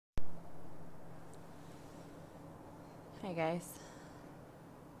Hi guys,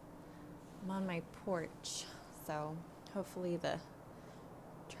 I'm on my porch, so hopefully the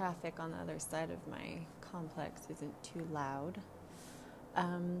traffic on the other side of my complex isn't too loud.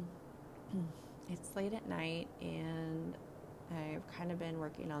 Um, it's late at night and I've kind of been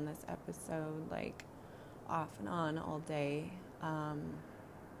working on this episode like off and on all day. I've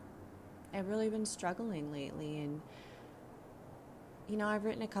really been struggling lately, and I've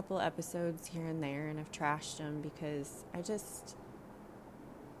written a couple episodes here and there and I've trashed them because I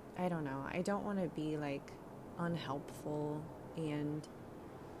don't know. I don't want to be like unhelpful and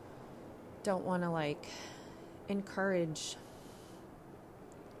don't want to like encourage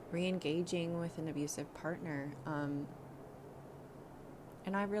re-engaging with an abusive partner.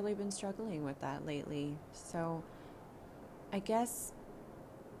 And I've really been struggling with that lately. So I guess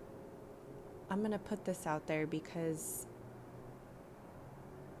I'm going to put this out there because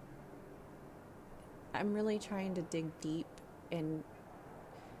I'm really trying to dig deep and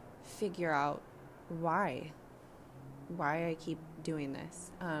figure out why I keep doing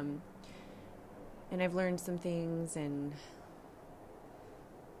this. And I've learned some things and,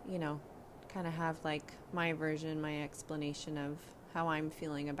 kind of have like my version, my explanation of how I'm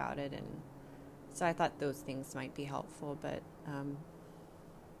feeling about it. And so I thought those things might be helpful, but,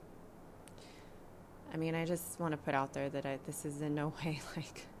 I just want to put out there that this is in no way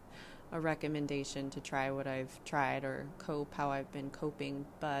like a recommendation to try what I've tried or cope how I've been coping,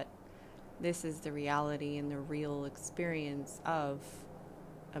 but this is the reality and the real experience of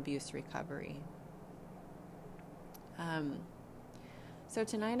abuse recovery. So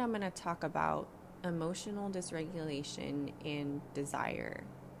tonight I'm going to talk about emotional dysregulation and desire,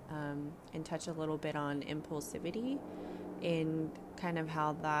 and touch a little bit on impulsivity and kind of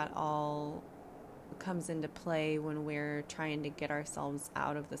how that all comes into play when we're trying to get ourselves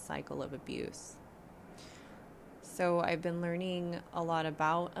out of the cycle of abuse. So I've been learning a lot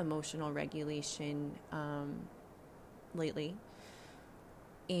about emotional regulation lately,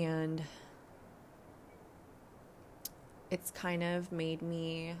 and it's kind of made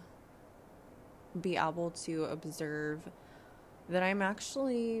me be able to observe that I'm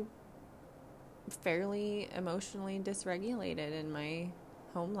actually fairly emotionally dysregulated in my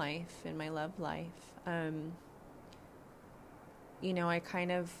home life, in my love life. I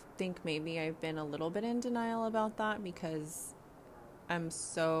kind of think maybe I've been a little bit in denial about that because I'm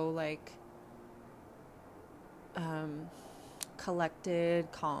so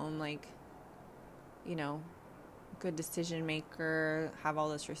collected, calm, good decision maker, have all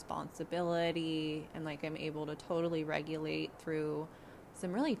this responsibility, and I'm able to totally regulate through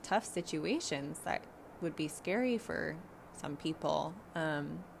some really tough situations that would be scary for some people.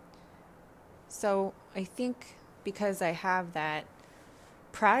 So I think because I have that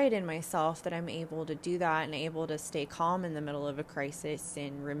pride in myself that I'm able to do that and able to stay calm in the middle of a crisis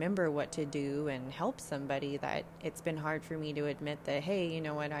and remember what to do and help somebody, that it's been hard for me to admit that, hey, you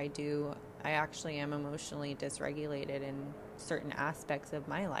know what, I actually am emotionally dysregulated in certain aspects of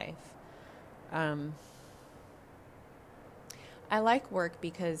my life. I like work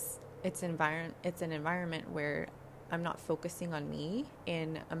because it's an environment where I'm not focusing on me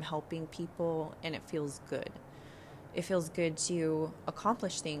and I'm helping people, and it feels good. It feels good to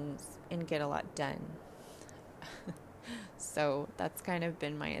accomplish things and get a lot done. So that's kind of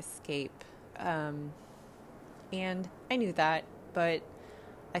been my escape. And I knew that, but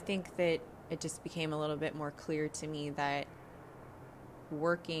I think that it just became a little bit more clear to me that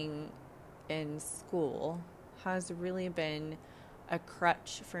working in school has really been a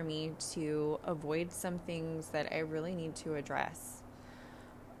crutch for me to avoid some things that I really need to address.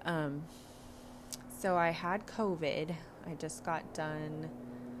 So I had COVID. I just got done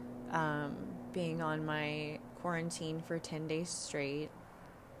being on my quarantine for 10 days straight.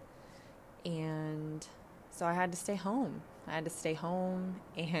 And so I had to stay home.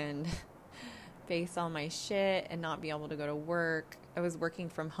 And face all my shit and not be able to go to work. I was working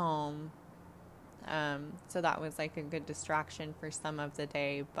from home. So that was like a good distraction for some of the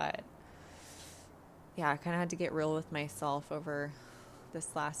day. But yeah, I kind of had to get real with myself over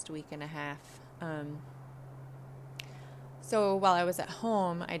this last week and a half. So while I was at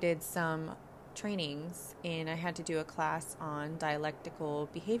home, I did some trainings and I had to do a class on dialectical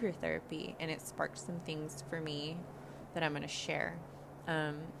behavior therapy, and it sparked some things for me that I'm going to share.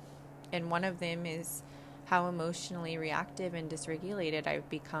 And one of them is how emotionally reactive and dysregulated I've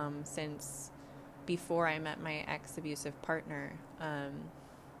become since before I met my ex-abusive partner.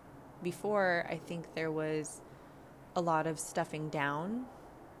 Before, I think there was a lot of stuffing down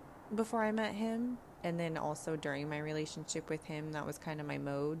before I met him. And then also during my relationship with him, that was kind of my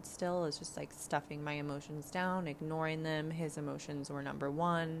mode still, is just like stuffing my emotions down, ignoring them. His emotions were number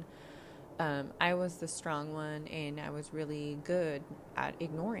one. I was the strong one, and I was really good at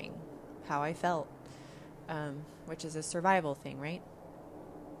ignoring how I felt, which is a survival thing, right?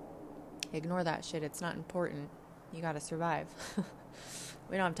 Ignore that shit. It's not important. You got to survive.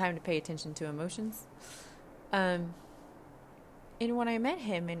 We don't have time to pay attention to emotions. And when I met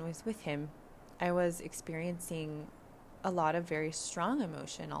him and was with him, I was experiencing a lot of very strong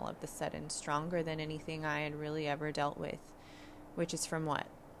emotion all of a sudden, stronger than anything I had really ever dealt with, which is from what?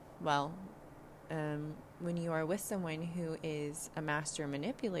 Well, when you are with someone who is a master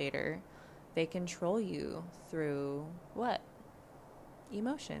manipulator, they control you through what?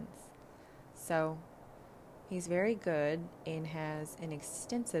 Emotions. So he's very good and has an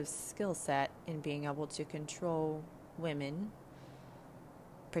extensive skill set in being able to control women,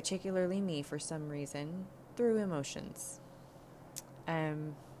 particularly me for some reason, through emotions.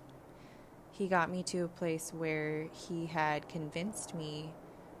 He got me to a place where he had convinced me,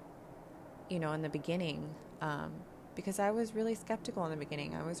 in the beginning, because I was really skeptical in the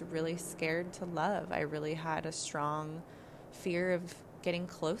beginning. I was really scared to love. I really had a strong fear of getting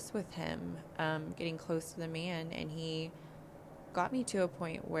close with him, getting close to the man, and he got me to a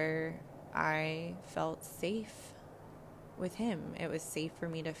point where I felt safe with him. It was safe for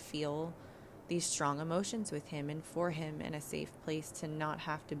me to feel these strong emotions with him, and for him in a safe place to not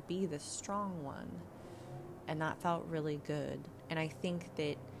have to be the strong one. And that felt really good. And I think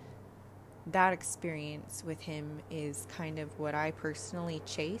that experience with him is kind of what I personally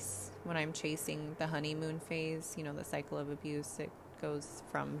chase when I'm chasing the honeymoon phase, the cycle of abuse. It goes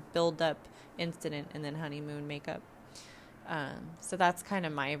from build up, incident, and then honeymoon makeup. So that's kind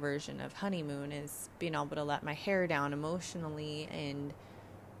of my version of honeymoon, is being able to let my hair down emotionally and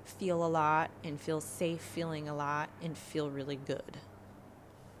feel a lot and feel safe feeling a lot and feel really good.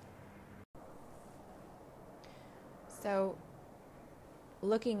 So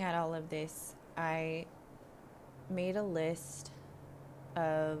looking at all of this, I made a list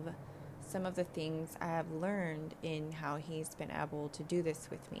of some of the things I have learned in how he's been able to do this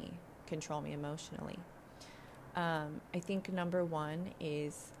with me, control me emotionally. I think number one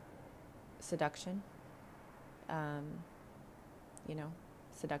is seduction,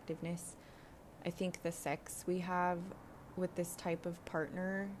 seductiveness. I think the sex we have with this type of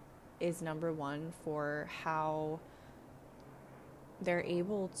partner is number one for how they're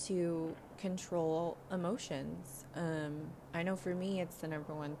able to control emotions. I know for me, it's the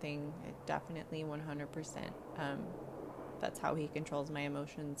number one thing. It definitely 100%. That's how he controls my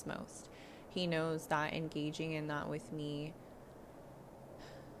emotions most. He knows that engaging in that with me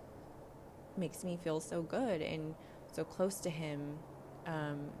makes me feel so good and so close to him,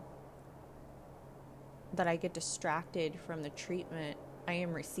 that I get distracted from the treatment I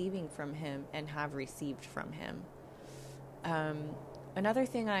am receiving from him and have received from him. Another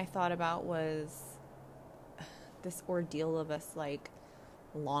thing I thought about was this ordeal of us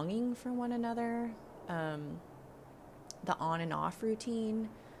longing for one another, the on and off routine,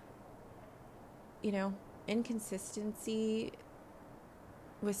 inconsistency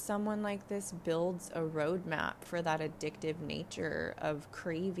with someone like this builds a roadmap for that addictive nature of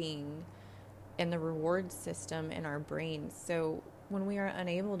craving and the reward system in our brains. So when we are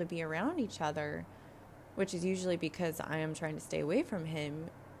unable to be around each other, which is usually because I am trying to stay away from him,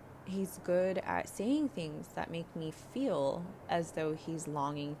 he's good at saying things that make me feel as though he's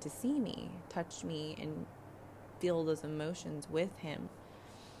longing to see me, touch me, and feel those emotions with him.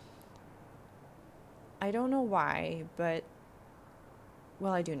 I don't know why, but,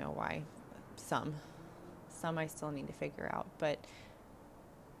 well, I do know why. Some I still need to figure out, but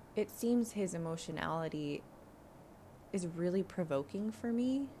it seems his emotionality is really provoking for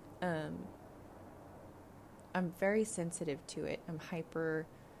me. I'm very sensitive to it. I'm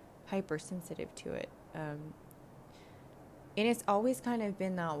hypersensitive to it. And it's always kind of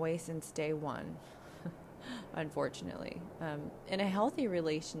been that way since day one, unfortunately. In a healthy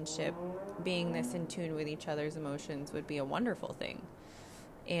relationship, being this in tune with each other's emotions would be a wonderful thing.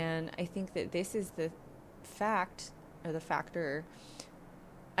 And I think that this is the factor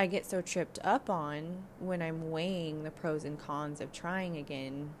I get so tripped up on when I'm weighing the pros and cons of trying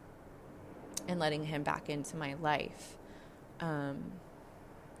again and letting him back into my life.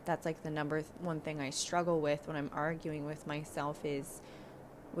 That's the number one thing I struggle with when I'm arguing with myself is,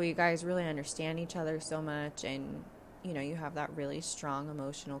 well, you guys really understand each other so much, and you have that really strong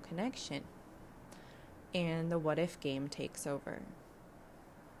emotional connection, and the what if game takes over.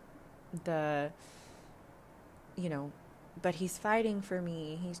 but he's fighting for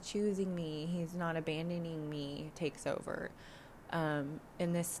me, he's choosing me, he's not abandoning me, takes over. And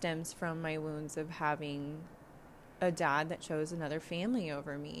this stems from my wounds of having a dad that chose another family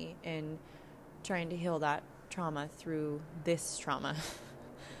over me and trying to heal that trauma through this trauma.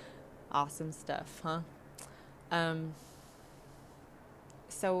 Awesome stuff, huh?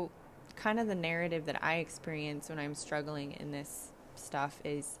 So kind of the narrative that I experience when I'm struggling in this stuff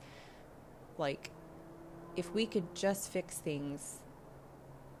is like, if we could just fix things,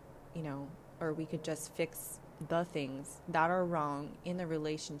 or we could just fix the things that are wrong in the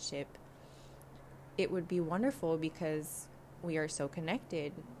relationship, it would be wonderful because we are so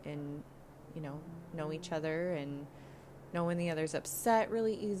connected and, know each other and know when the other's upset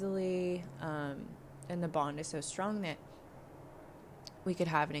really easily. And the bond is so strong that we could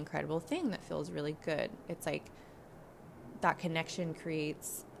have an incredible thing that feels really good. It's like that connection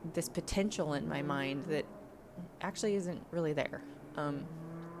creates this potential in my mind that actually isn't really there.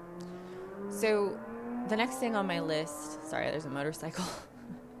 So the next thing on my list, sorry, there's a motorcycle.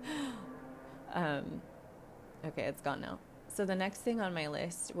 Okay, it's gone now. So the next thing on my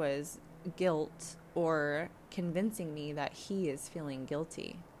list was guilt, or convincing me that he is feeling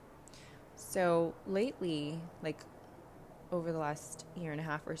guilty. So lately, like over the last year and a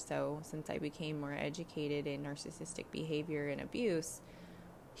half or so, since I became more educated in narcissistic behavior and abuse,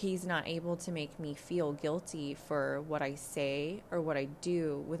 he's not able to make me feel guilty for what I say or what I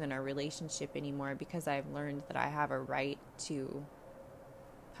do within our relationship anymore, because I've learned that I have a right to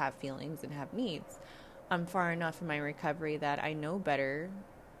have feelings and have needs. I'm far enough in my recovery that I know better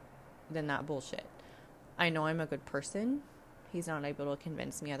than that bullshit. I know I'm a good person. He's not able to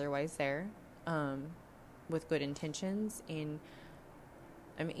convince me otherwise there, with good intentions, and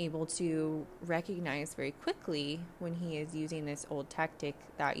I'm able to recognize very quickly when he is using this old tactic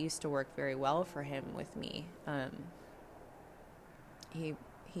that used to work very well for him with me. He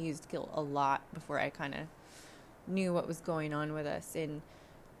used guilt a lot before I kind of knew what was going on with us, and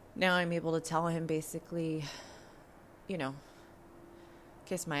now I'm able to tell him basically,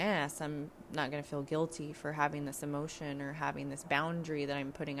 kiss my ass. I'm not going to feel guilty for having this emotion or having this boundary that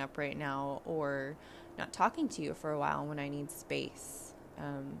I'm putting up right now, or not talking to you for a while when I need space.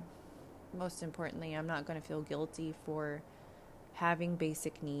 Most importantly, I'm not going to feel guilty for having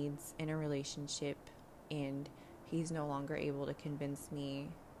basic needs in a relationship, and he's no longer able to convince me,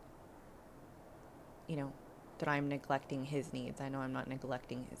 that I'm neglecting his needs. I know I'm not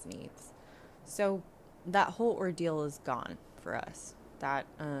neglecting his needs. So that whole ordeal is gone for us. That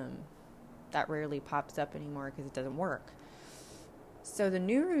rarely pops up anymore because it doesn't work. So the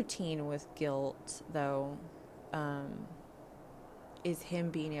new routine with guilt, though, is him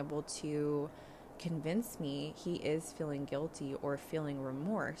being able to convince me he is feeling guilty or feeling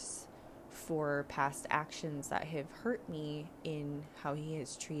remorse for past actions that have hurt me in how he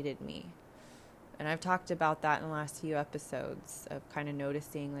has treated me. And I've talked about that in the last few episodes of kind of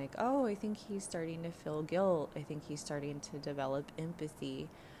noticing like, oh, I think he's starting to feel guilt. I think he's starting to develop empathy,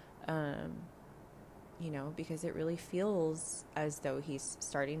 because it really feels as though he's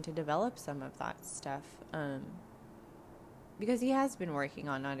starting to develop some of that stuff. Because he has been working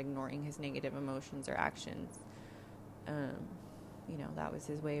on not ignoring his negative emotions or actions. That was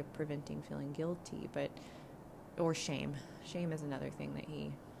his way of preventing feeling guilty, or shame. Shame is another thing that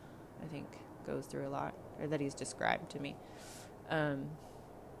he, I think, goes through a lot, or that he's described to me.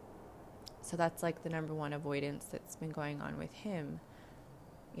 So that's like the number one avoidance that's been going on with him.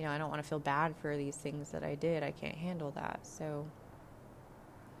 I don't want to feel bad for these things that I did. I can't handle that. So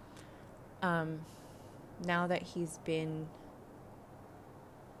now that he's been,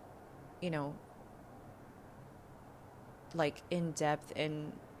 like in depth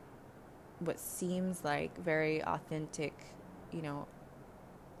and what seems like very authentic,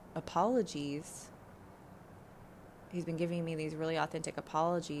 apologies. He's been giving me these really authentic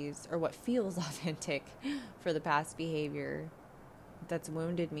apologies, or what feels authentic, for the past behavior that's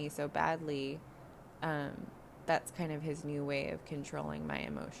wounded me so badly. That's kind of his new way of controlling my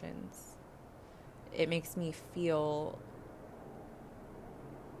emotions. It makes me feel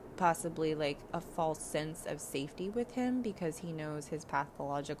possibly like a false sense of safety with him, because he knows his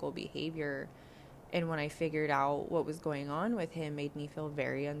pathological behavior. And when I figured out what was going on with him, made me feel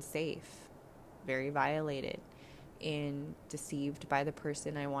very unsafe, very violated, and deceived by the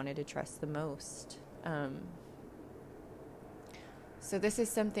person I wanted to trust the most. So this is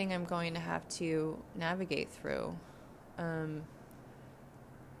something I'm going to have to navigate through. I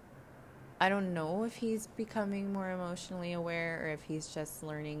don't know if he's becoming more emotionally aware, or if he's just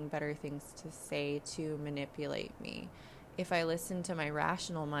learning better things to say to manipulate me. if I listened to my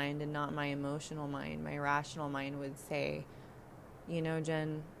rational mind and not my emotional mind, my rational mind would say, you know,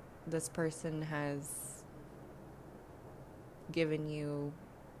 Jen, this person has given you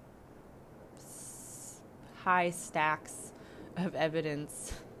high stacks of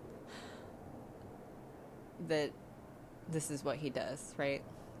evidence that this is what he does, right?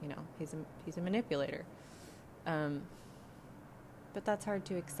 You know, he's a manipulator. But that's hard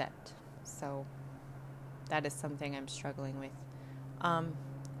to accept. So that is something I'm struggling with.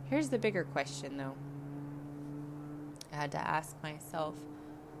 Here's the bigger question, though. I had to ask myself,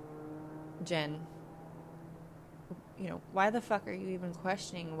 Jen, you know, why the fuck are you even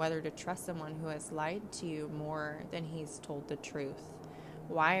questioning whether to trust someone who has lied to you more than he's told the truth?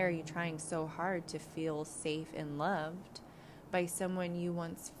 Why are you trying so hard to feel safe and loved by someone you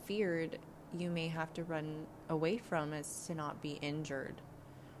once feared you may have to run away from as to not be injured?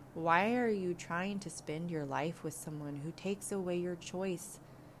 Why are you trying to spend your life with someone who takes away your choice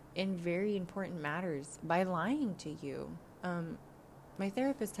in very important matters by lying to you? My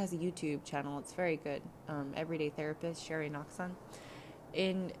therapist has a YouTube channel. It's very good. Everyday Therapist, Sherry Noxon.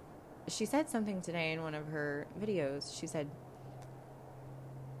 And she said something today in one of her videos. She said,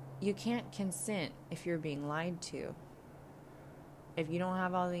 you can't consent if you're being lied to. If you don't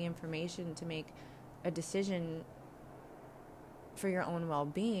have all the information to make a decision for your own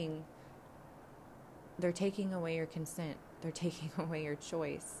well-being, they're taking away your consent. They're taking away your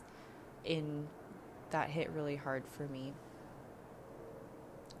choice. And that hit really hard for me.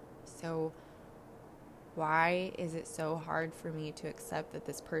 So why is it so hard for me to accept that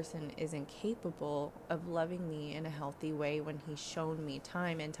this person is incapable of loving me in a healthy way when he's shown me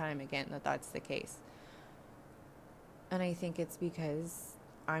time and time again that that's the case? And I think it's because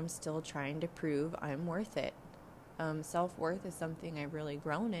I'm still trying to prove I'm worth it. Self-worth is something I've really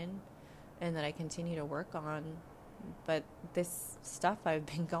grown in and that I continue to work on. But this stuff I've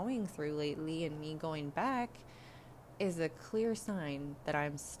been going through lately and me going back is a clear sign that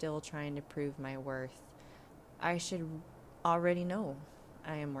I'm still trying to prove my worth. I should already know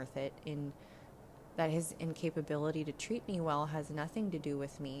I am worth it, and that his incapability to treat me well has nothing to do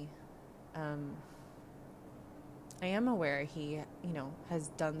with me. I am aware he, has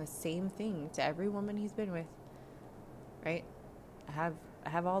done the same thing to every woman he's been with, right? I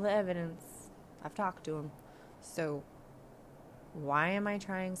have all the evidence. I've talked to him. So why am I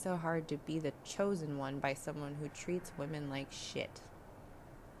trying so hard to be the chosen one by someone who treats women like shit?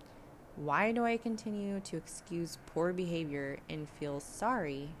 Why do I continue to excuse poor behavior and feel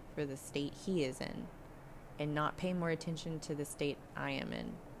sorry for the state he is in and not pay more attention to the state I am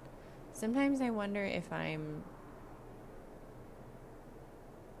in? Sometimes I wonder if I'm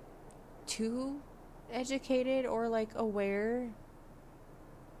too educated or aware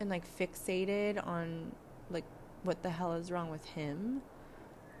and fixated on what the hell is wrong with him.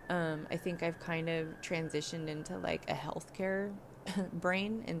 I think I've kind of transitioned into a healthcare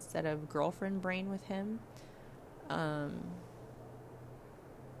brain instead of girlfriend brain with him,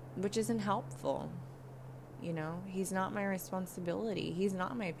 which isn't helpful. He's not my responsibility. He's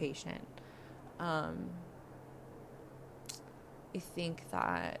not my patient. I think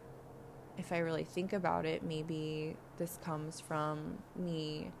that if I really think about it, maybe this comes from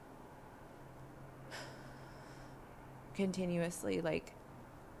me continuously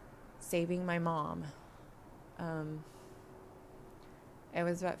saving my mom. I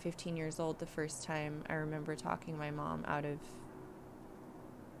was about 15 years old the first time I remember talking my mom out of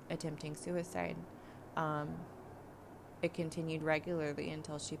attempting suicide. It continued regularly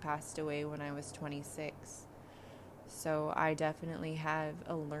until she passed away when I was 26. So I definitely have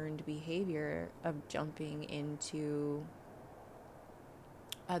a learned behavior of jumping into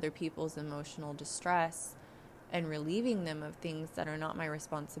other people's emotional distress and relieving them of things that are not my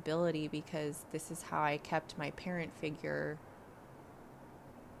responsibility, because this is how I kept my parent figure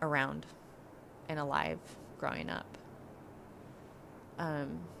around and alive growing up.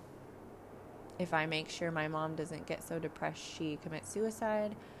 If I make sure my mom doesn't get so depressed she commits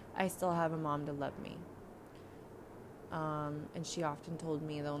suicide, I still have a mom to love me. And she often told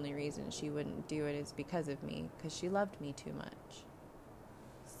me the only reason she wouldn't do it is because of me, because she loved me too much.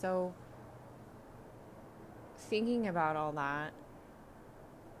 So thinking about all that,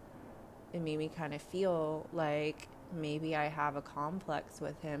 it made me kind of feel like maybe I have a complex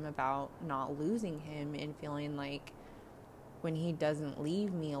with him about not losing him, and feeling like when he doesn't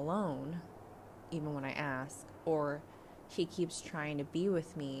leave me alone, even when I ask, or he keeps trying to be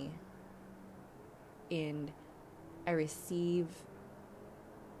with me and I receive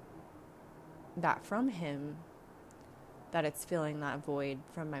that from him, that it's filling that void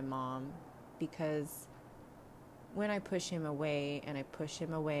from my mom, because when I push him away and I push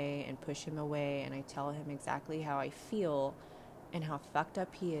him away and push him away and I tell him exactly how I feel and how fucked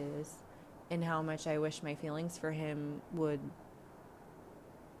up he is and how much I wish my feelings for him would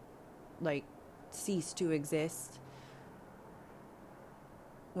like cease to exist,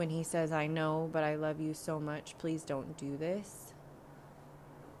 when he says, I know, but I love you so much, please don't do this,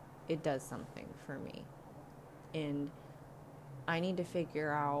 it does something for me. And I need to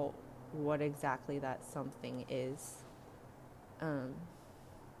figure out what exactly that something is.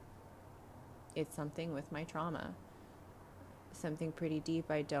 It's something with my trauma. Something pretty deep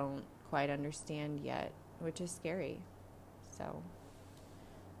I don't quite understand yet, which is scary. So,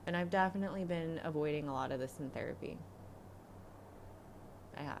 and I've definitely been avoiding a lot of this in therapy.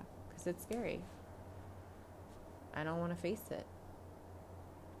 I have, because it's scary. I don't want to face it,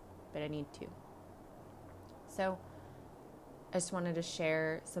 but I need to. So, I just wanted to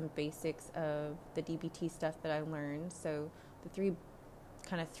share some basics of the DBT stuff that I learned. So, the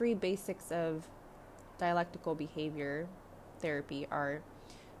three basics of dialectical behavior therapy are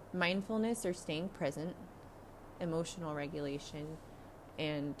mindfulness or staying present, emotional regulation,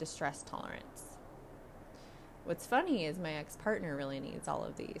 and distress tolerance. What's funny is my ex-partner really needs all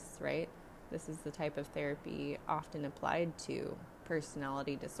of these, right? This is the type of therapy often applied to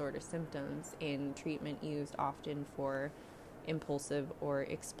personality disorder symptoms and treatment used often for impulsive or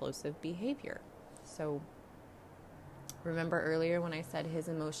explosive behavior. So remember earlier when I said his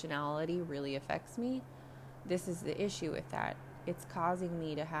emotionality really affects me? This is the issue with that. It's causing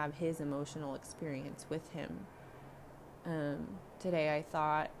me to have his emotional experience with him. Today I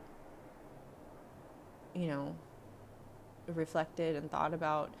thought, reflected and thought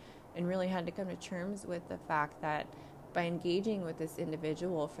about and really had to come to terms with the fact that by engaging with this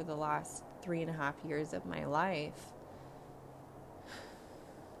individual for the last 3.5 years of my life,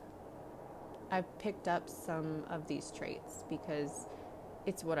 I've picked up some of these traits because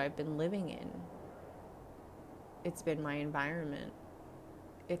it's what I've been living in. It's been my environment.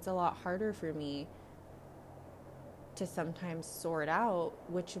 It's a lot harder for me to sometimes sort out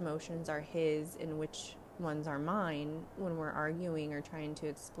which emotions are his and which ones are mine when we're arguing or trying to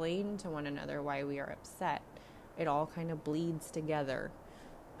explain to one another why we are upset. It all kind of bleeds together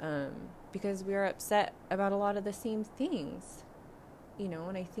because we are upset about a lot of the same things.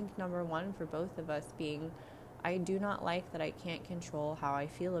 And I think number one for both of us being, I do not like that I can't control how I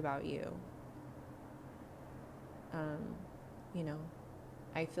feel about you.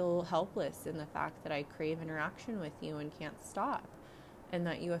 I feel helpless in the fact that I crave interaction with you and can't stop, and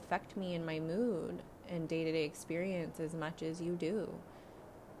that you affect me in my mood and day-to-day experience as much as you do.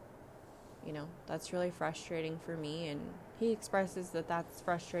 That's really frustrating for me, and he expresses that that's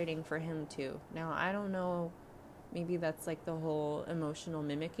frustrating for him too. Now, I don't know, maybe that's like the whole emotional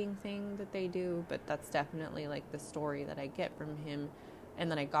mimicking thing that they do, but that's definitely like the story that I get from him and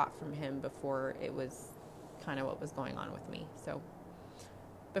that I got from him before it was kind of what was going on with me. So,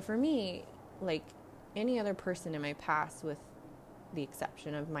 but for me, like any other person in my past, with the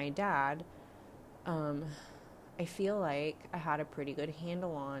exception of my dad, I feel like I had a pretty good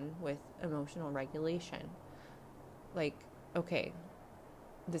handle on with emotional regulation. Like, okay,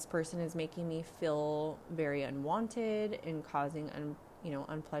 this person is making me feel very unwanted and causing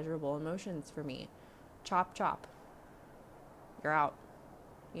unpleasurable emotions for me. Chop, chop. You're out.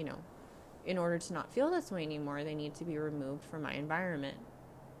 In order to not feel this way anymore, they need to be removed from my environment.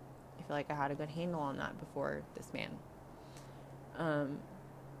 I feel like I had a good handle on that before this man.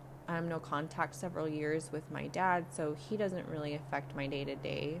 I have no contact several years with my dad, so he doesn't really affect my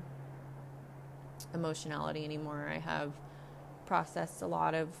day-to-day emotionality anymore. I have processed a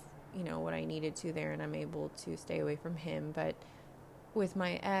lot of, what I needed to there, and I'm able to stay away from him. But with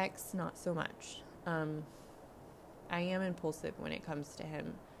my ex, not so much. I am impulsive when it comes to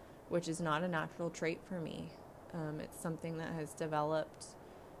him, which is not a natural trait for me. It's something that has developed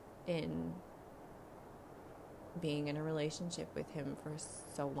in being in a relationship with him for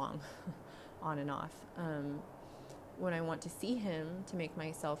so long, on and off. When I want to see him to make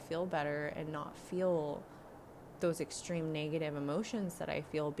myself feel better and not feel those extreme negative emotions that I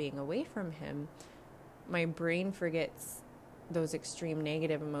feel being away from him, my brain forgets those extreme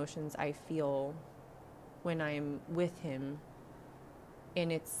negative emotions I feel when I'm with him,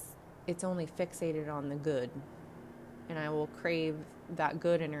 and it's only fixated on the good, and I will crave that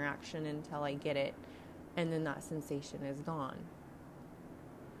good interaction until I get it, and then that sensation is gone.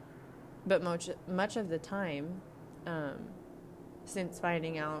 But much of the time, since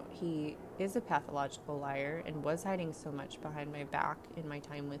finding out he is a pathological liar and was hiding so much behind my back in my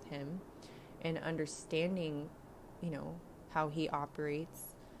time with him, and understanding, how he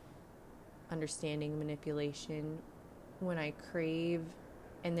operates, understanding manipulation. When I crave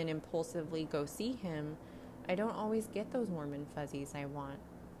and then impulsively go see him, I don't always get those warm and fuzzies I want.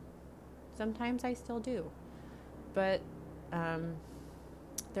 Sometimes I still do, but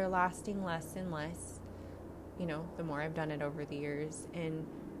they're lasting less and less, the more I've done it over the years. And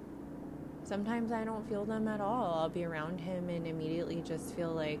sometimes I don't feel them at all. I'll be around him and immediately just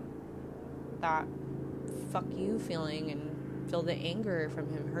feel like that fuck you feeling, and feel the anger from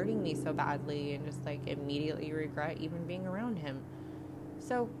him hurting me so badly, and just like immediately regret even being around him.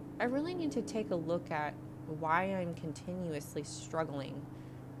 So I really need to take a look at why I'm continuously struggling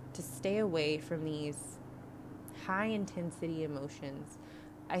to stay away from these high intensity emotions.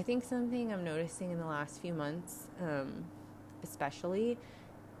 I think something I'm noticing in the last few months, especially,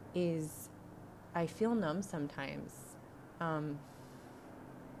 is I feel numb sometimes. I'm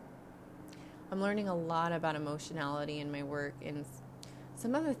learning a lot about emotionality in my work, and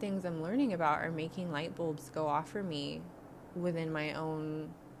some of the things I'm learning about are making light bulbs go off for me within my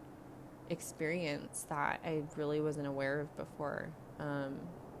own experience that I really wasn't aware of before.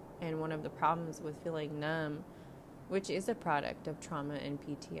 And one of the problems with feeling numb, which is a product of trauma and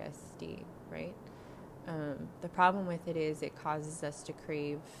PTSD, right? The problem with it is it causes us to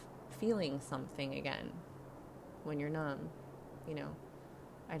crave feeling something again when you're numb.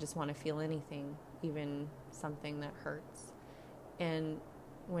 I just want to feel anything, even something that hurts. And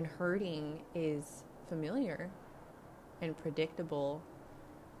when hurting is familiar and predictable,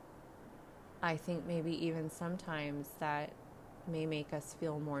 I think maybe even sometimes that may make us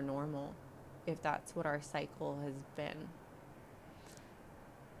feel more normal, if that's what our cycle has been.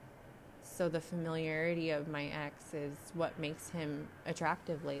 So the familiarity of my ex is what makes him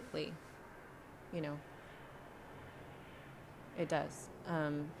attractive lately. It does.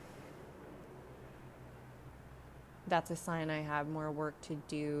 That's a sign I have more work to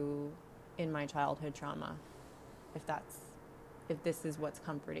do in my childhood trauma, if this is what's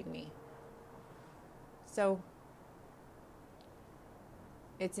comforting me. So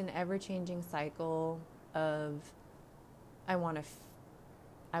it's an ever-changing cycle of I want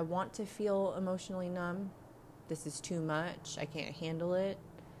to feel emotionally numb. This is too much. I can't handle it.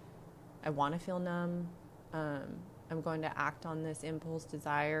 I want to feel numb. I'm going to act on this impulse,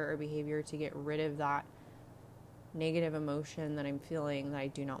 desire, or behavior to get rid of that negative emotion that I'm feeling that I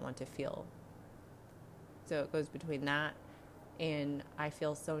do not want to feel. So it goes between that and I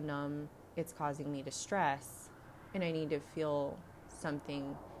feel so numb, it's causing me to stress, and I need to feel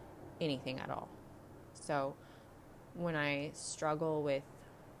something, anything at all. So when I struggle with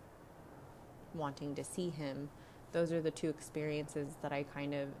wanting to see him, those are the two experiences that I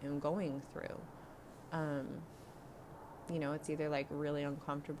kind of am going through. It's either like really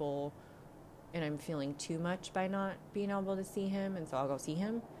uncomfortable and I'm feeling too much by not being able to see him, and so I'll go see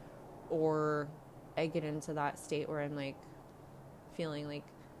him, or I get into that state where I'm like feeling like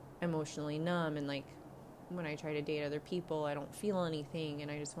emotionally numb, and like when I try to date other people, I don't feel anything and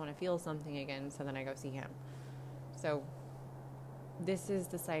I just want to feel something again, so then I go see him. So this is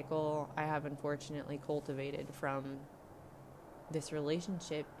the cycle I have unfortunately cultivated from this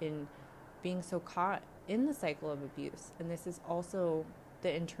relationship, in being so caught in the cycle of abuse. And this is also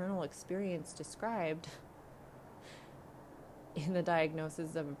the internal experience described in the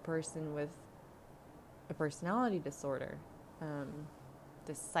diagnosis of a person with a personality disorder,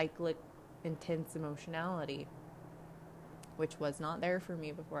 this cyclic, intense emotionality, which was not there for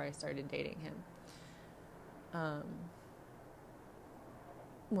me before I started dating him.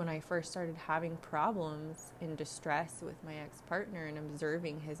 When I first started having problems and distress with my ex-partner and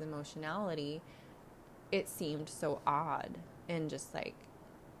observing his emotionality, it seemed so odd and just like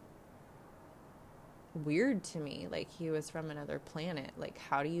weird to me. Like he was from another planet. Like,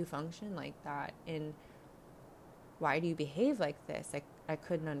 how do you function like that? And why do you behave like this? I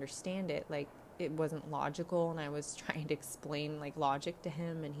couldn't understand it. Like, it wasn't logical, and I was trying to explain like logic to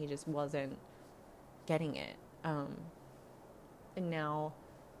him, and he just wasn't getting it. And now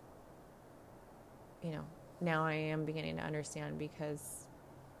I am beginning to understand, because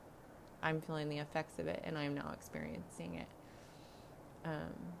I'm feeling the effects of it and I'm now experiencing it.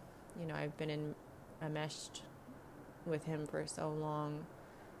 I've been enmeshed with him for so long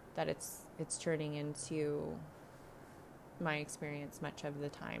that it's turning into my experience much of the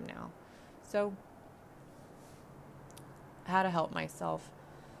time now. So how to help myself,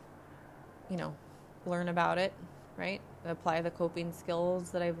 learn about it, right? Apply the coping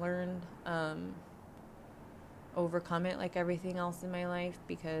skills that I've learned, overcome it like everything else in my life,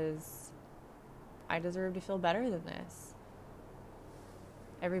 because I deserve to feel better than this.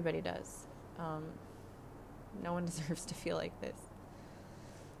 Everybody does. No one deserves to feel like this.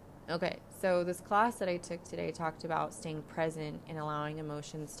 Okay, so this class that I took today talked about staying present and allowing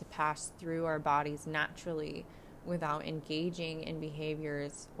emotions to pass through our bodies naturally without engaging in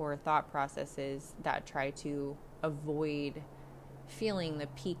behaviors or thought processes that try to avoid feeling the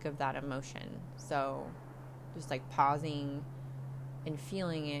peak of that emotion. So just like pausing and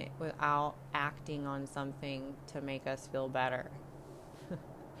feeling it without acting on something to make us feel better.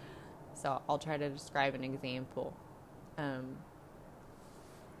 So I'll try to describe an example.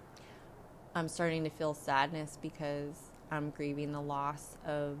 I'm starting to feel sadness because I'm grieving the loss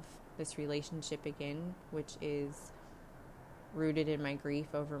of this relationship again, which is rooted in my grief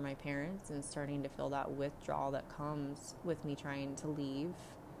over my parents, and starting to feel that withdrawal that comes with me trying to leave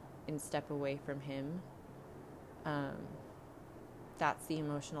and step away from him. That's the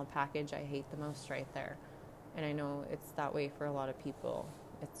emotional package I hate the most right there. And I know it's that way for a lot of people.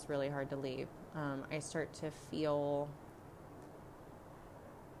 It's really hard to leave. I start to feel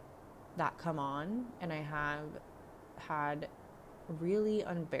that come on, and I have had really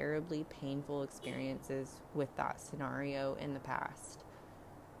unbearably painful experiences with that scenario in the past.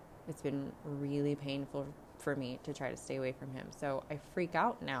 It's been really painful for me to try to stay away from him. So I freak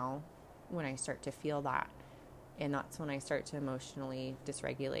out now when I start to feel that, and that's when I start to emotionally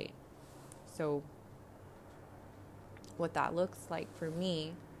dysregulate. So what that looks like for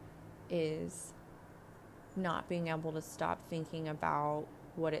me is not being able to stop thinking about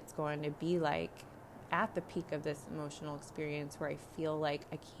what it's going to be like at the peak of this emotional experience where I feel like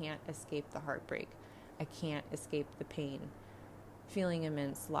I can't escape the heartbreak. I can't escape the pain. Feeling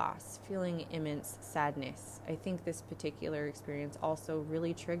immense loss, feeling immense sadness. I think this particular experience also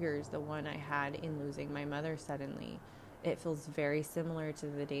really triggers the one I had in losing my mother suddenly. It feels very similar to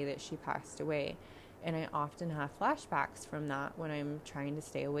the day that she passed away. And I often have flashbacks from that when I'm trying to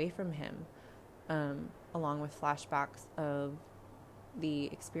stay away from him, along with flashbacks of the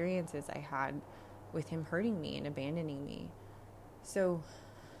experiences I had with him hurting me and abandoning me. So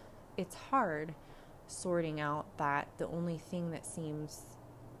it's hard sorting out that the only thing that seems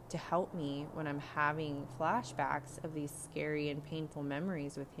to help me when I'm having flashbacks of these scary and painful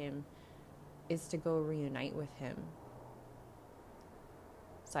memories with him is to go reunite with him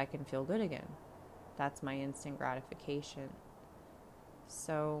so I can feel good again. That's my instant gratification.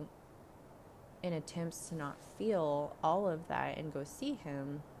 So in attempts to not feel all of that and go see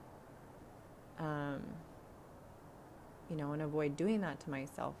him, and avoid doing that to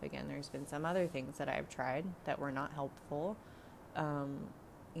myself again. There's been some other things that I've tried that were not helpful.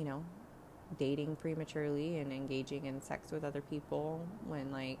 Dating prematurely and engaging in sex with other people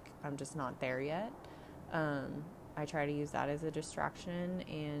when I'm just not there yet. I try to use that as a distraction,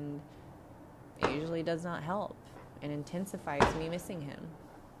 and it usually does not help and intensifies me missing him.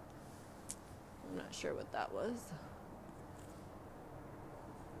 I'm not sure what that was.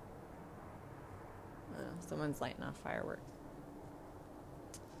 Someone's lighting off fireworks.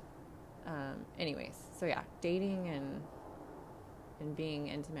 Anyways, so yeah, dating and being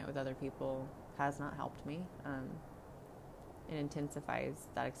intimate with other people has not helped me. It intensifies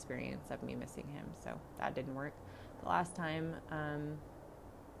that experience of me missing him, so that didn't work. The last time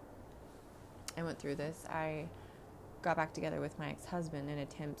I went through this, I got back together with my ex-husband in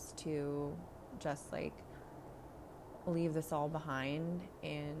attempts to just leave this all behind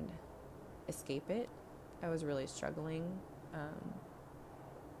and escape it. I was really struggling,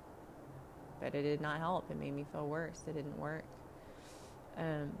 but it did not help. It made me feel worse. It didn't work.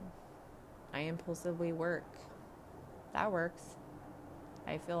 I impulsively work. That works.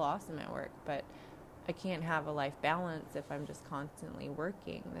 I feel awesome at work, but I can't have a life balance if I'm just constantly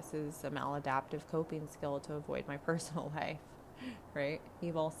working. This is a maladaptive coping skill to avoid my personal life, right?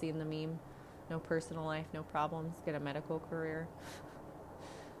 You've all seen the meme, no personal life, no problems, get a medical career.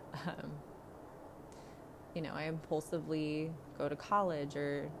 I impulsively go to college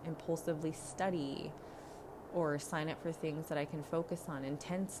or impulsively study or sign up for things that I can focus on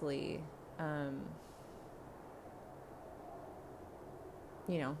intensely.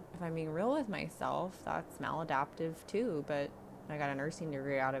 If I'm being real with myself, that's maladaptive too, but I got a nursing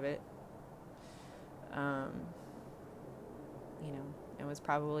degree out of it. I was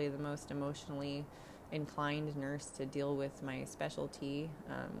probably the most emotionally inclined nurse to deal with my specialty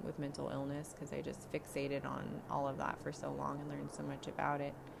with mental illness, because I just fixated on all of that for so long and learned so much about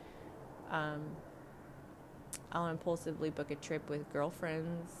it. I'll impulsively book a trip with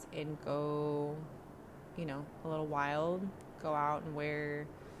girlfriends and go, a little wild, go out and wear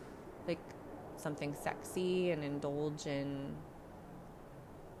something sexy and indulge in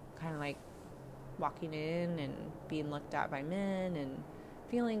kind of walking in and being looked at by men and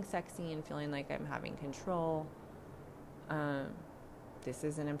feeling sexy and feeling like I'm having control. this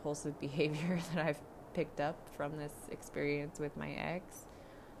is an impulsive behavior that I've picked up from this experience with my ex,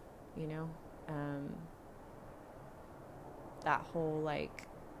 you know, that whole like,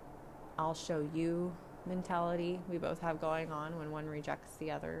 I'll show you mentality we both have going on when one rejects the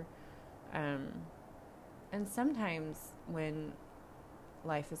other. And sometimes when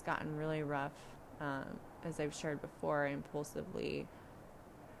life has gotten really rough, as I've shared before, impulsively,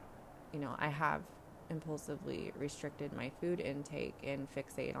 I have impulsively restricted my food intake and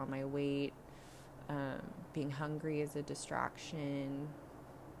fixate on my weight. Being hungry is a distraction.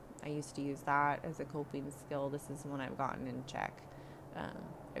 I used to use that as a coping skill. This is one I've gotten in check.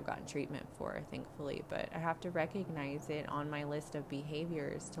 I've gotten treatment for, thankfully, but I have to recognize it on my list of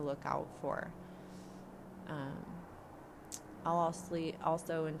behaviors to look out for. I'll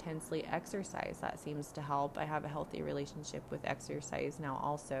also intensely exercise. That seems to help. I have a healthy relationship with exercise now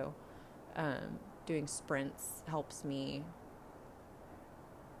also. Doing sprints helps me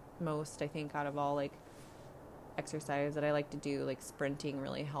most, I think, out of all like exercise that I like to do. Like sprinting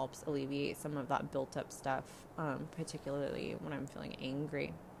really helps alleviate some of that built up stuff, particularly when I'm feeling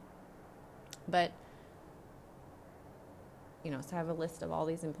angry. But so I have a list of all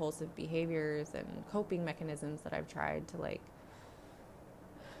these impulsive behaviors and coping mechanisms that I've tried to like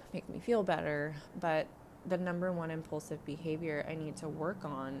make me feel better. But the number one impulsive behavior I need to work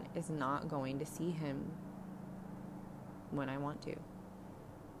on is not going to see him when I want to,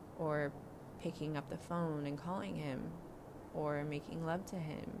 or picking up the phone and calling him, or making love to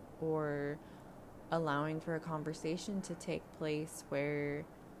him, or allowing for a conversation to take place where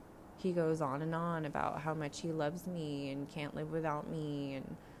he goes on and on about how much he loves me and can't live without me,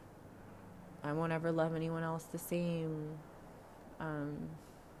 and I won't ever love anyone else the same,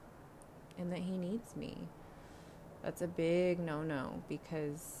 and that he needs me. That's a big no-no,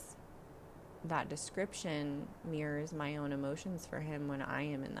 because that description mirrors my own emotions for him when I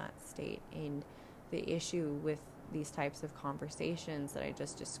am in that state. And the issue with these types of conversations that I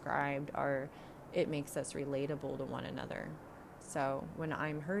just described are, it makes us relatable to one another. So when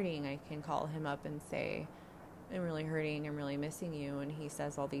I'm hurting, I can call him up and say, I'm really hurting, I'm really missing you. And he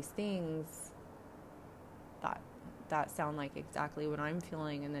says all these things that sound like exactly what I'm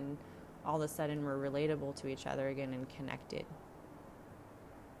feeling. And then all of a sudden we're relatable to each other again and connected.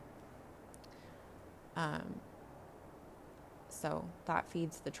 So that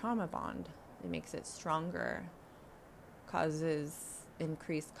feeds the trauma bond. It makes it stronger, causes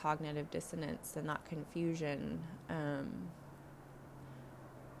increased cognitive dissonance and not confusion.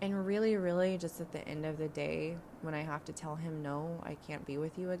 And really, really, just at the end of the day, when I have to tell him, no, I can't be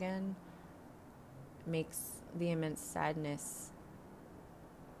with you again, makes the immense sadness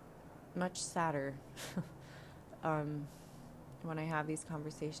much sadder. When I have these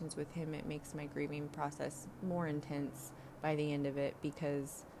conversations with him, it makes my grieving process more intense by the end of it,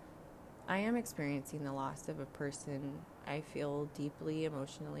 because I am experiencing the loss of a person I feel deeply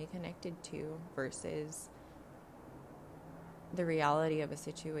emotionally connected to, versus the reality of a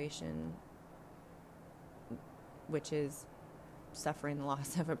situation, which is suffering the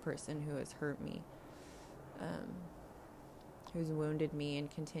loss of a person who has hurt me, who's wounded me and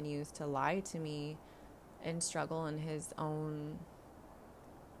continues to lie to me and struggle in his own,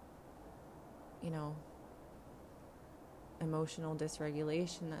 emotional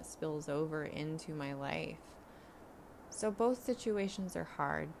dysregulation that spills over into my life. So both situations are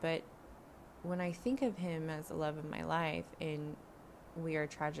hard, but when I think of him as the love of my life and we are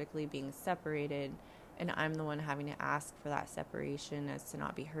tragically being separated and I'm the one having to ask for that separation as to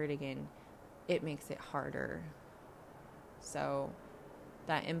not be hurt again, it makes it harder. So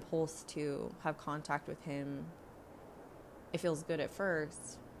that impulse to have contact with him, it feels good at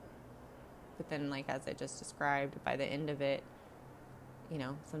first, but then, like as I just described, by the end of it,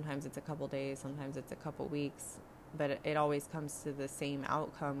 sometimes it's a couple days, sometimes it's a couple weeks, but it always comes to the same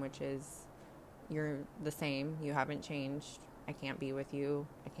outcome, which is you're the same, you haven't changed, I can't be with you,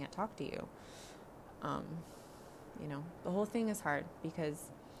 I can't talk to you. The whole thing is hard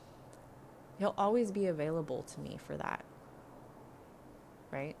because he'll always be available to me for that,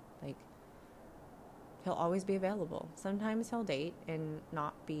 right? Like, he'll always be available. Sometimes he'll date and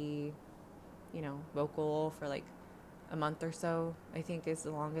not be, vocal for like a month or so, I think is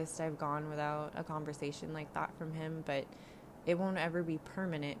the longest I've gone without a conversation like that from him, but it won't ever be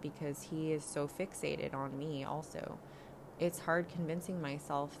permanent because he is so fixated on me also. It's hard convincing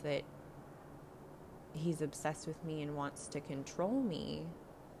myself that he's obsessed with me and wants to control me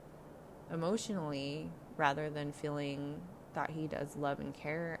emotionally rather than feeling that he does love and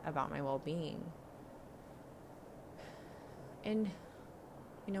care about my well-being. And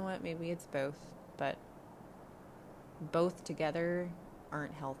you know what? Maybe it's both, but both together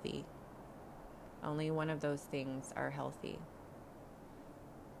aren't healthy. Only one of those things are healthy.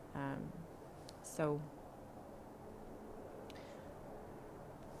 So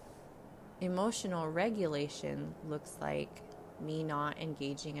emotional regulation looks like me not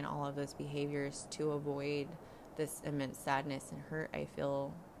engaging in all of those behaviors to avoid this immense sadness and hurt I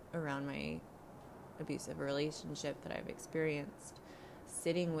feel around my abusive relationship that I've experienced.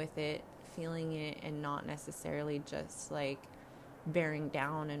 Sitting with it, feeling it, and not necessarily just like bearing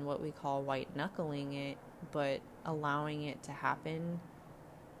down and what we call white knuckling it, but allowing it to happen,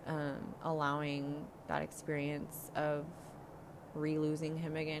 allowing that experience of re-losing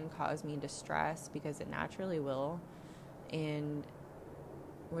him again cause me distress, because it naturally will. And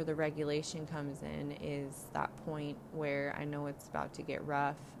where the regulation comes in is that point where I know it's about to get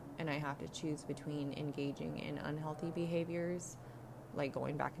rough and I have to choose between engaging in unhealthy behaviors, like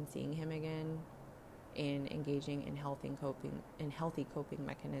going back and seeing him again, and engaging in healthy coping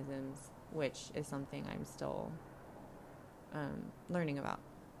mechanisms, which is something I'm still learning about.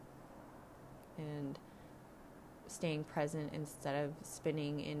 And staying present instead of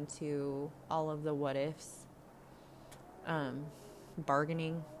spinning into all of the what ifs.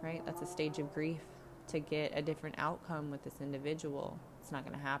 Bargaining, right? That's a stage of grief to get a different outcome with this individual. It's not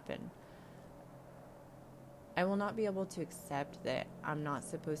going to happen. I will not be able to accept that I'm not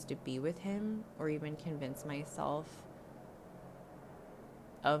supposed to be with him or even convince myself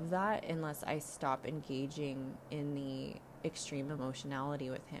of that unless I stop engaging in the extreme emotionality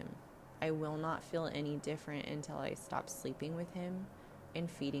with him. I will not feel any different until I stop sleeping with him and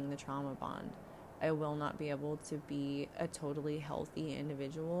feeding the trauma bond. I will not be able to be a totally healthy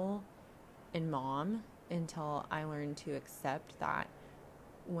individual and mom until I learn to accept that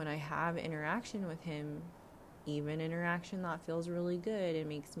when I have interaction with him, even interaction that feels really good and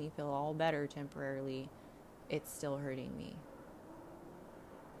makes me feel all better temporarily, it's still hurting me.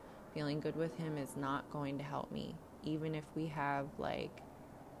 Feeling good with him is not going to help me, even if we have like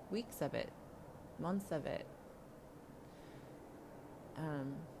weeks of it, months of it.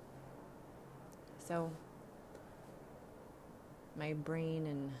 So my brain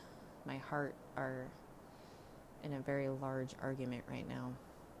and my heart are in a very large argument right now.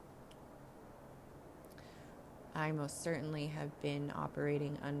 I most certainly have been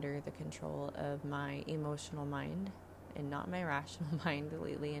operating under the control of my emotional mind and not my rational mind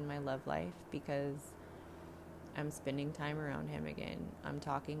lately in my love life, because I'm spending time around him again. I'm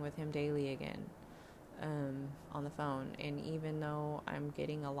talking with him daily again on the phone. And even though I'm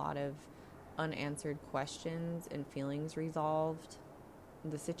getting a lot of unanswered questions and feelings resolved,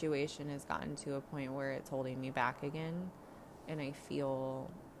 the situation has gotten to a point where it's holding me back again. And I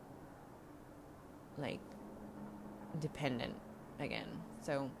feel like dependent again.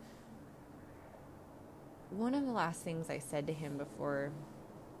 So one of the last things I said to him before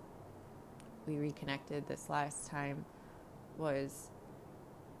we reconnected this last time was,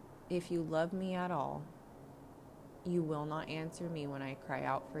 if you love me at all, you will not answer me when I cry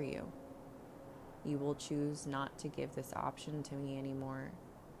out for you. You will choose not to give this option to me anymore.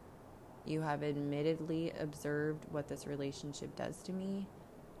 You have admittedly observed what this relationship does to me,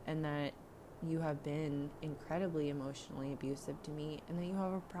 and that you have been incredibly emotionally abusive to me, and that you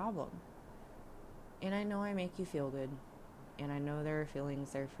have a problem. And I know I make you feel good, and I know there are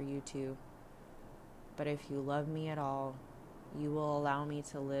feelings there for you too. But if you love me at all, you will allow me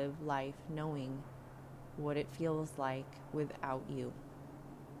to live life knowing what it feels like without you.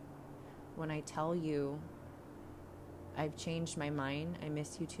 When I tell you I've changed my mind, I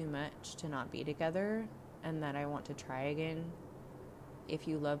miss you too much to not be together, and that I want to try again, if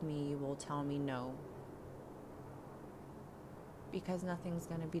you love me, you will tell me no. Because nothing's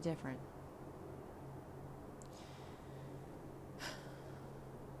going to be different.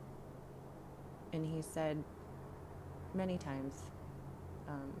 And he said many times,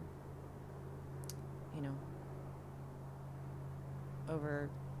 over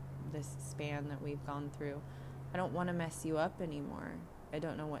this span that we've gone through, I don't want to mess you up anymore. I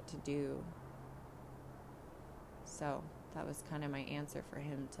don't know what to do. So that was kind of my answer for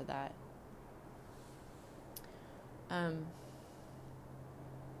him to that.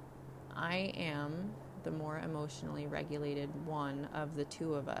 I am the more emotionally regulated one of the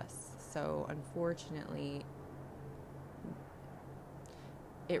two of us. So unfortunately,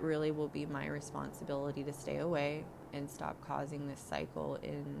 it really will be my responsibility to stay away and stop causing this cycle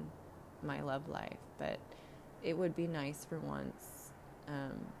in my love life. But it would be nice for once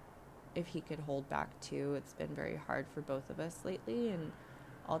if he could hold back too. It's been very hard for both of us lately, and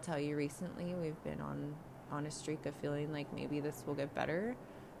I'll tell you, recently we've been on a streak of feeling like maybe this will get better,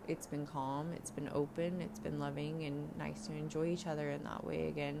 it's been calm, it's been open, it's been loving and nice to enjoy each other in that way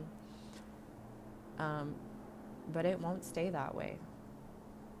again. But it won't stay that way.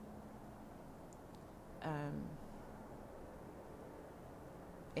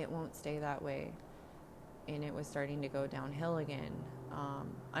 It won't stay that way. And it was starting to go downhill again.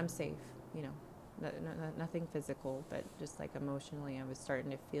 I'm safe, nothing physical, but just like emotionally, I was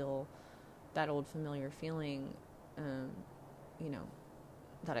starting to feel that old familiar feeling,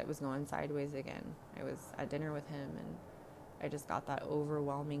 that it was going sideways again. I was at dinner with him and I just got that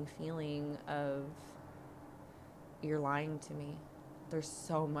overwhelming feeling of, you're lying to me. There's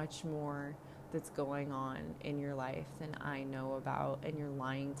so much more that's going on in your life than I know about, and you're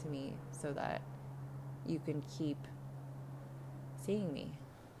lying to me so that you can keep seeing me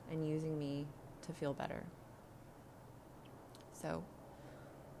and using me to feel better. So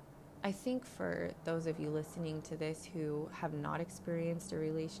I think for those of you listening to this who have not experienced a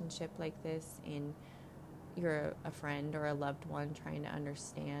relationship like this, and you're a friend or a loved one trying to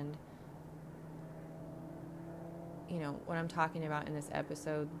understand, what I'm talking about in this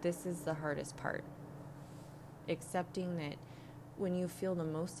episode, this is the hardest part. Accepting that when you feel the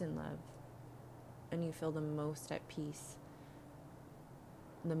most in love and you feel the most at peace,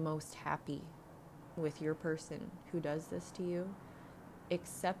 the most happy with your person who does this to you,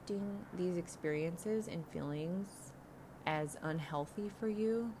 accepting these experiences and feelings as unhealthy for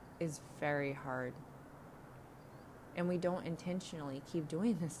you is very hard. And we don't intentionally keep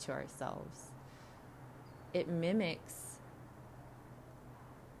doing this to ourselves. It mimics,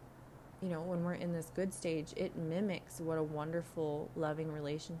 when we're in this good stage, it mimics what a wonderful, loving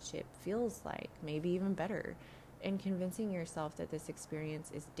relationship feels like, maybe even better. And convincing yourself that this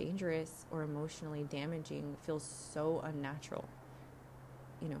experience is dangerous or emotionally damaging feels so unnatural,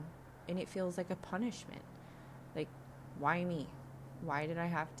 and it feels like a punishment. Like, why me? Why did I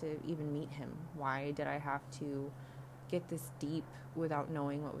have to even meet him? Why did I have to get this deep without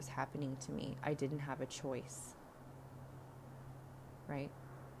knowing what was happening to me? I didn't have a choice, right?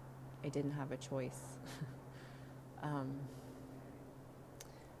 I didn't have a choice.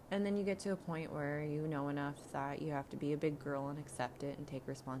 And then you get to a point where you know enough that you have to be a big girl and accept it and take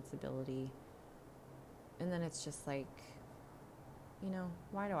responsibility. And then it's just like,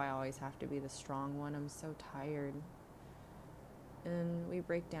 why do I always have to be the strong one? I'm so tired. And we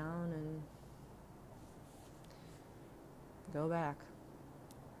break down and go back.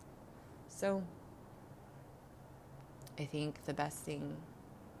 So I think the best thing,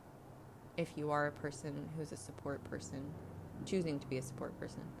 if you are a person who's a support person, choosing to be a support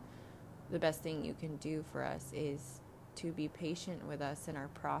person, the best thing you can do for us is to be patient with us in our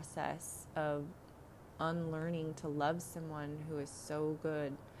process of unlearning to love someone who is so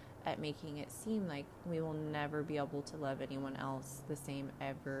good at making it seem like we will never be able to love anyone else the same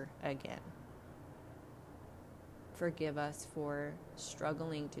ever again. Forgive us for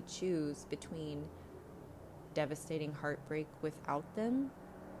struggling to choose between devastating heartbreak without them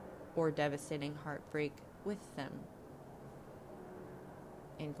or devastating heartbreak with them,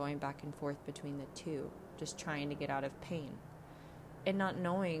 and going back and forth between the two, just trying to get out of pain and not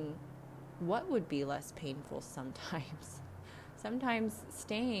knowing what would be less painful sometimes. Sometimes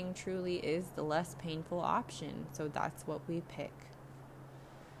staying truly is the less painful option, so that's what we pick.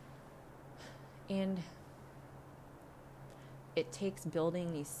 And it takes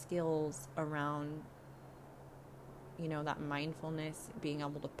building these skills around, that mindfulness, being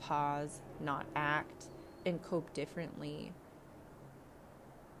able to pause, not act, and cope differently,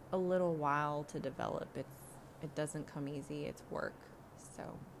 a little while to develop. It doesn't come easy, it's work.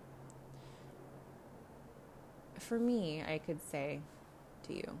 So for me, I could say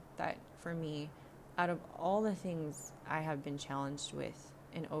to you that for me, out of all the things I have been challenged with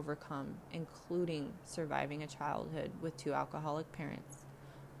and overcome, including surviving a childhood with 2 alcoholic parents,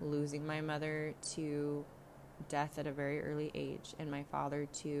 losing my mother to death at a very early age, and my father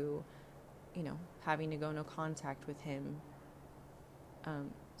to, having to go no contact with him,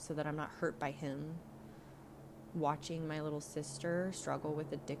 so that I'm not hurt by him, watching my little sister struggle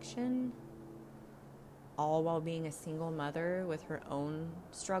with addiction, all while being a single mother with her own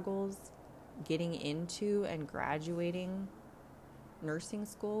struggles, getting into and graduating nursing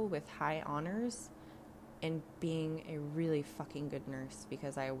school with high honors, and being a really fucking good nurse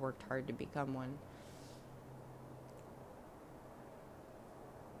because I worked hard to become one.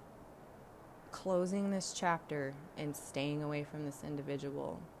 Closing this chapter and staying away from this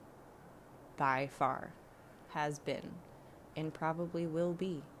individual by far has been, and probably will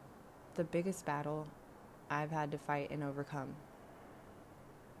be, the biggest battle I've had to fight and overcome.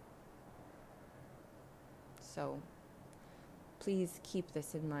 So please keep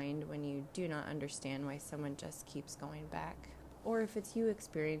this in mind when you do not understand why someone just keeps going back. Or if it's you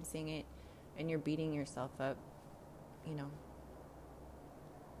experiencing it and you're beating yourself up,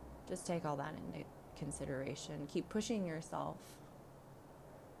 just take all that into consideration. Keep pushing yourself.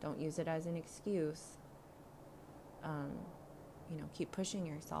 Don't use it as an excuse. Keep pushing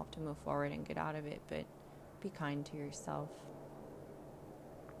yourself to move forward and get out of it, but be kind to yourself.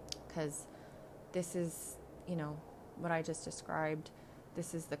 Because this is, what I just described,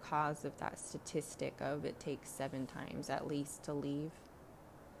 this is the cause of that statistic of it takes 7 times at least to leave.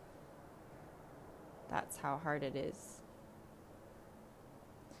 That's how hard it is.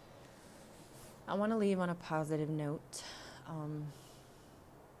 I want to leave on a positive note.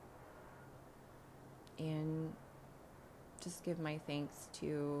 And just give my thanks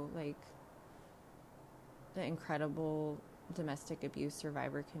to the incredible domestic abuse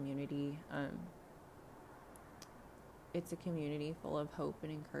survivor community. It's a community full of hope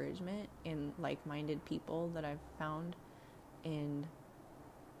and encouragement and like-minded people that I've found, and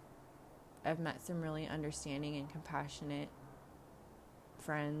I've met some really understanding and compassionate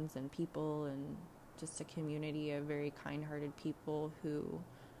friends and people, and just a community of very kind-hearted people who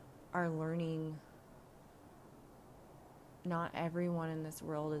are learning not everyone in this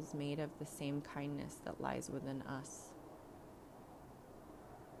world is made of the same kindness that lies within us.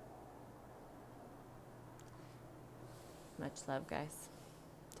 Much love, guys.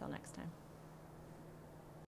 Till next time.